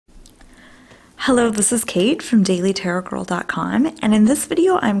Hello, this is Kate from dailytarotgirl.com, and in this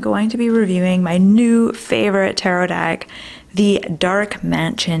video I'm going to be reviewing my new favorite tarot deck, the Dark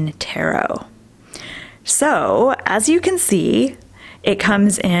Mansion Tarot. So, as you can see, it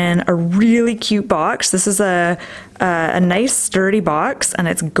comes in a really cute box. This is a nice sturdy box, and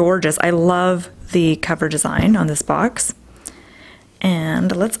it's gorgeous. I love the cover design on this box.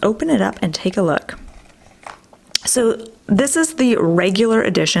 And let's open it up and take a look. So this is the regular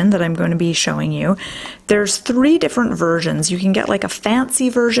edition that I'm going to be showing you. There's 3 different versions. You can get like a fancy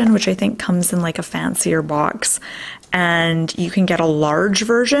version, which I think comes in like a fancier box, and you can get a large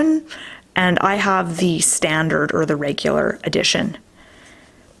version, and I have the standard or the regular edition.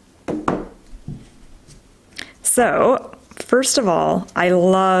 So first of all, I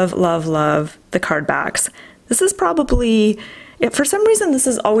love, love, love the card backs. This is probably, for some reason, this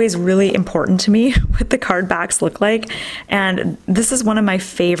is always really important to me what the card backs look like, and this is one of my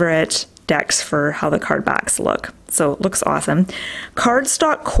favorite decks for how the card backs look. So it looks awesome.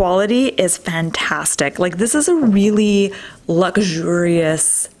 Cardstock quality is fantastic. Like, this is a really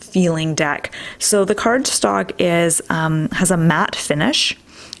luxurious feeling deck. So the cardstock is has a matte finish,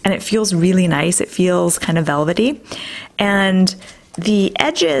 and it feels really nice. It feels kind of velvety, and the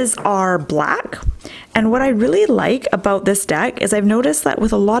edges are black. And what I really like about this deck is I've noticed that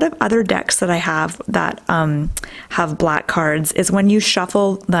with a lot of other decks that I have that have black cards, is when you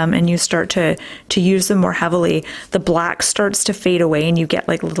shuffle them and you start to use them more heavily, the black starts to fade away and you get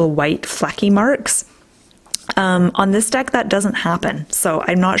like little white flecky marks. On this deck, that doesn't happen. So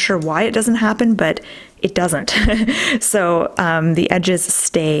I'm not sure why it doesn't happen, but it doesn't. So the edges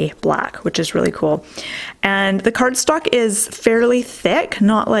stay black, which is really cool. And the cardstock is fairly thick,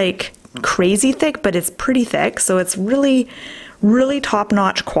 not like crazy thick, but it's pretty thick. So it's really, really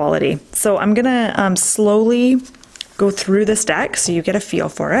top-notch quality. So I'm gonna slowly go through this deck so you get a feel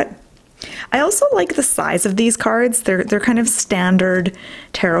for it. I also like the size of these cards. They're kind of standard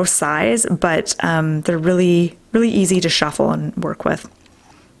tarot size, but they're really, really easy to shuffle and work with.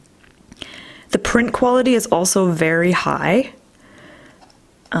 The print quality is also very high,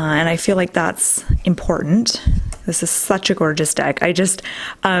 and I feel like that's important. This is such a gorgeous deck. I just,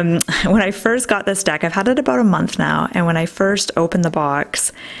 when I first got this deck, I've had it about a month now, and when I first opened the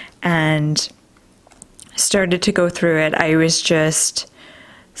box and started to go through it, I was just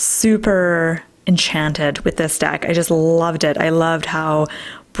super enchanted with this deck. I just loved it. I loved how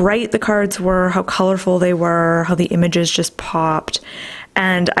bright the cards were, how colorful they were, how the images just popped.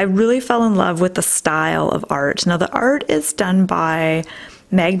 And I really fell in love with the style of art. Now, the art is done by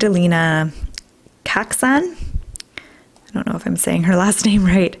Magdalena Kaczan. I don't know if I'm saying her last name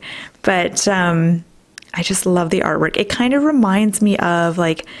right, but I just love the artwork. It kind of reminds me of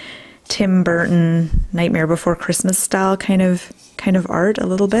like Tim Burton Nightmare Before Christmas style kind of art a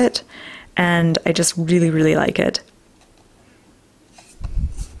little bit, and I just really, really like it.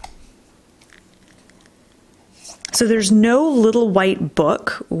 So there's no little white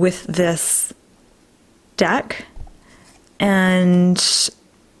book with this deck, and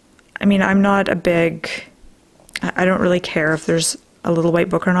I mean, I'm not a big, I don't really care if there's a little white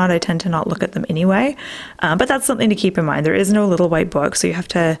book or not. I tend to not look at them anyway, but that's something to keep in mind. There is no little white book, so you have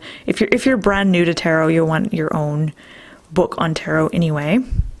to, if you're brand new to tarot, you'll want your own book on tarot anyway.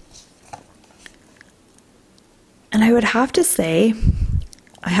 And I would have to say,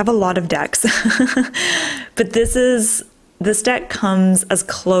 I have a lot of decks, but this deck comes as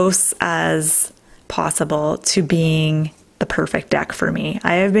close as possible to being the perfect deck for me.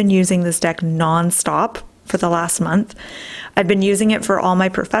 I have been using this deck non-stop for the last month. I've been using it for all my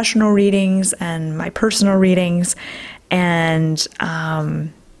professional readings and my personal readings, and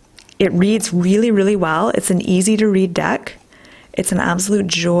it reads really, really well. It's an easy to read deck. It's an absolute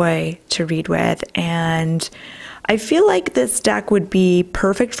joy to read with, and I feel like this deck would be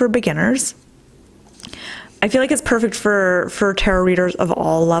perfect for beginners. I feel like it's perfect for tarot readers of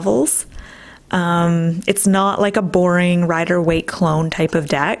all levels. It's not like a boring Rider-Waite clone type of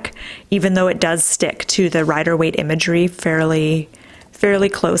deck, even though it does stick to the Rider-Waite imagery fairly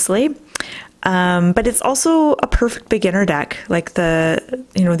closely. But it's also a perfect beginner deck. Like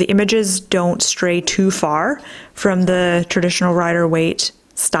the images don't stray too far from the traditional Rider-Waite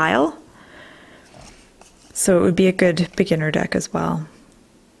style. So it would be a good beginner deck as well.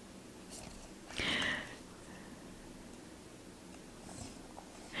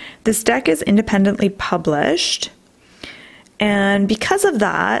 This deck is independently published, and because of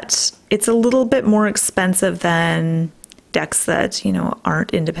that, it's a little bit more expensive than decks that,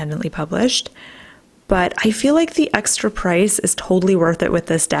 aren't independently published. but I feel like the extra price is totally worth it with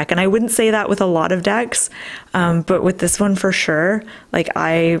this deck. And I wouldn't say that with a lot of decks, but with this one for sure, like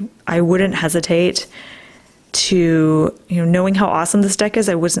I wouldn't hesitate to, knowing how awesome this deck is,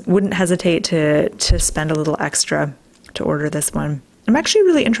 I wouldn't hesitate to spend a little extra to order this one. I'm actually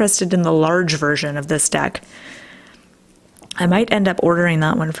really interested in the large version of this deck. I might end up ordering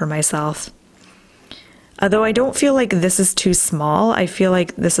that one for myself. Although I don't feel like this is too small. I feel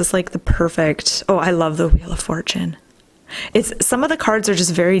like this is like the perfect... Oh, I love the Wheel of Fortune. Some of the cards are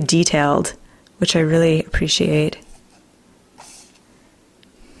just very detailed, which I really appreciate.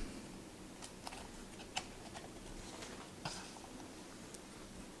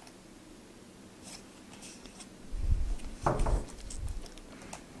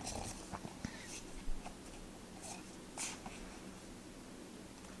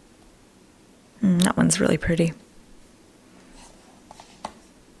 That one's really pretty.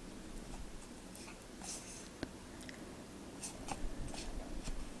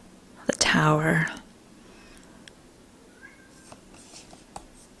 The Tower.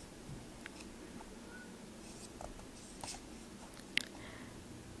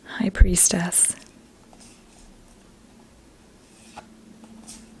 High Priestess.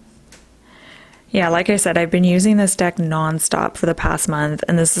 Yeah, like I said, I've been using this deck nonstop for the past month,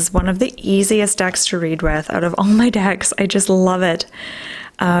 and this is one of the easiest decks to read with out of all my decks. I just love it.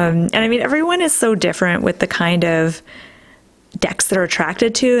 And I mean, everyone is so different with the kind of decks they're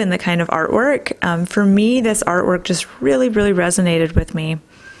attracted to and the kind of artwork. For me, this artwork just really, really resonated with me.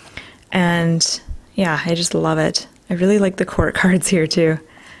 And yeah, I just love it. I really like the court cards here too.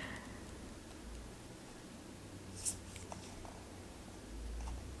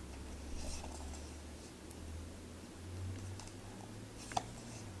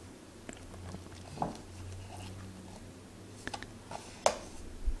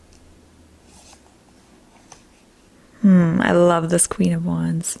 I love this Queen of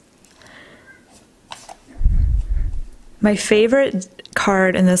Wands. My favorite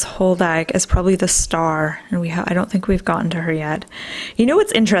card in this whole deck is probably the Star, and I don't think we've gotten to her yet. You know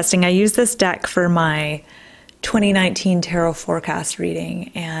what's interesting? I used this deck for my 2019 tarot forecast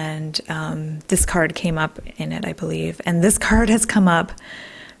reading, and this card came up in it, I believe. And this card has come up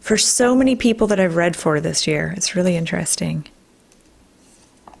for so many people that I've read for this year. It's really interesting.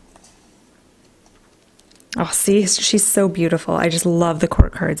 Oh, see, she's so beautiful. I just love the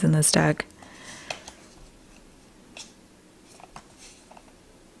court cards in this deck.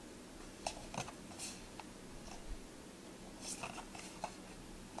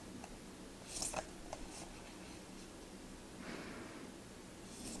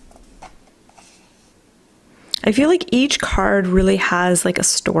 I feel like each card really has like a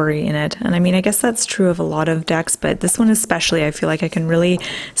story in it. And I mean, I guess that's true of a lot of decks, but this one especially, I feel like I can really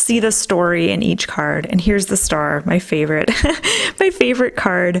see the story in each card. And here's the Star, my favorite, my favorite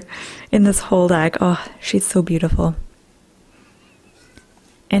card in this whole deck. Oh, she's so beautiful.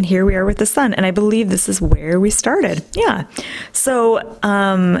 And here we are with the Sun. And I believe this is where we started. Yeah. So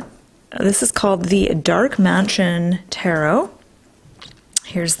this is called the Dark Mansion Tarot.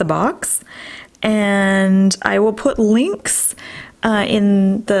 Here's the box. And I will put links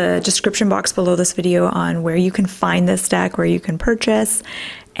in the description box below this video on where you can find this deck, where you can purchase.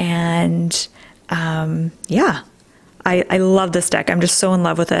 And yeah, I love this deck. I'm just so in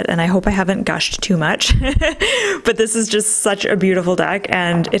love with it. And I hope I haven't gushed too much. But this is just such a beautiful deck.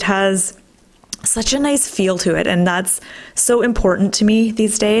 And it has such a nice feel to it, and that's so important to me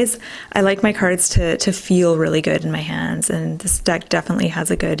these days. I like my cards to feel really good in my hands, and this deck definitely has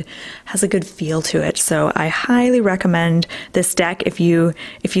a good feel to it. So I highly recommend this deck. If you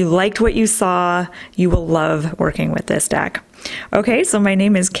liked what you saw, you will love working with this deck. Okay, so my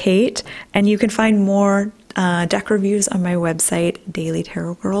name is Kate, and you can find more deck reviews on my website,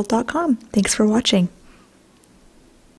 dailytarotworld.com. Thanks for watching.